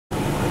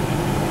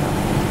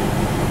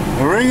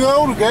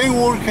Ringo, the game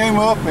warden came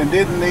up and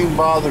didn't even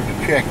bother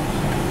to check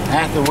us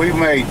after we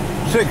made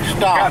 6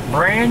 stops. Got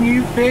brand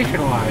new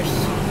fishing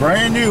license.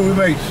 Brand new, we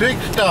made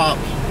 6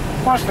 stops.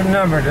 What's the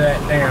number to that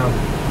damn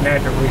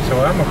natural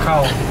resource? I'm gonna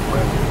call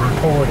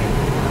report it.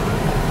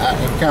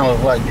 It kind of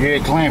looks like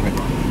Jed clamping.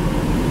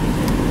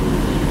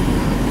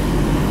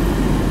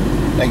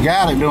 They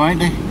got it, though, ain't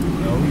they?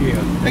 Oh yeah.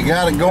 They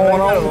got it going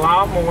got on. a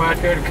lawnmower out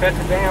there to cut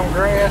the damn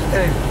grass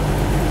too.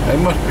 They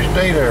must be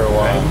stay there a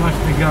while. They must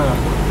be gonna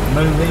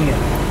move in.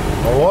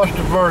 Well, what's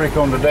the verdict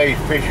on today's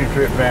fishing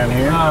trip down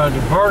here?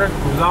 The verdict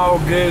was all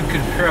good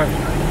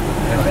construction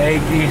at the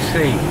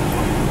AGC.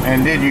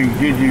 And did you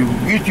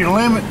get your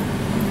limit?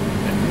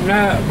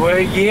 No, well,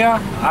 yeah,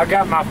 I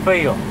got my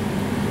fill.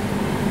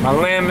 My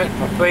limit,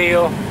 my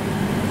fill.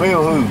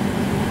 Fill who?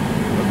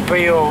 My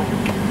fill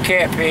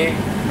catfish.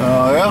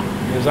 Oh,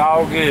 yeah? It's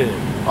all good.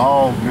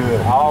 All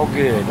good. All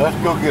good. Let's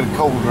go get a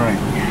cold drink.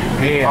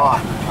 Yeah.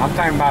 Hot. I'm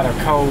thinking about a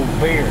cold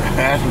beer.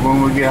 That's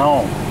when we get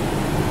home.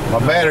 My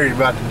battery's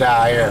about to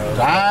die here.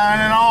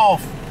 Signing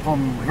off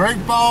from Great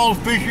Falls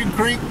Fishing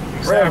Creek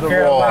South Reservoir.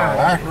 Carolina.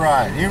 That's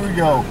right. Here we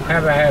go.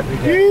 Have a happy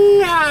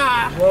day.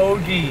 Yeehaw! Whoa,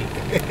 gee.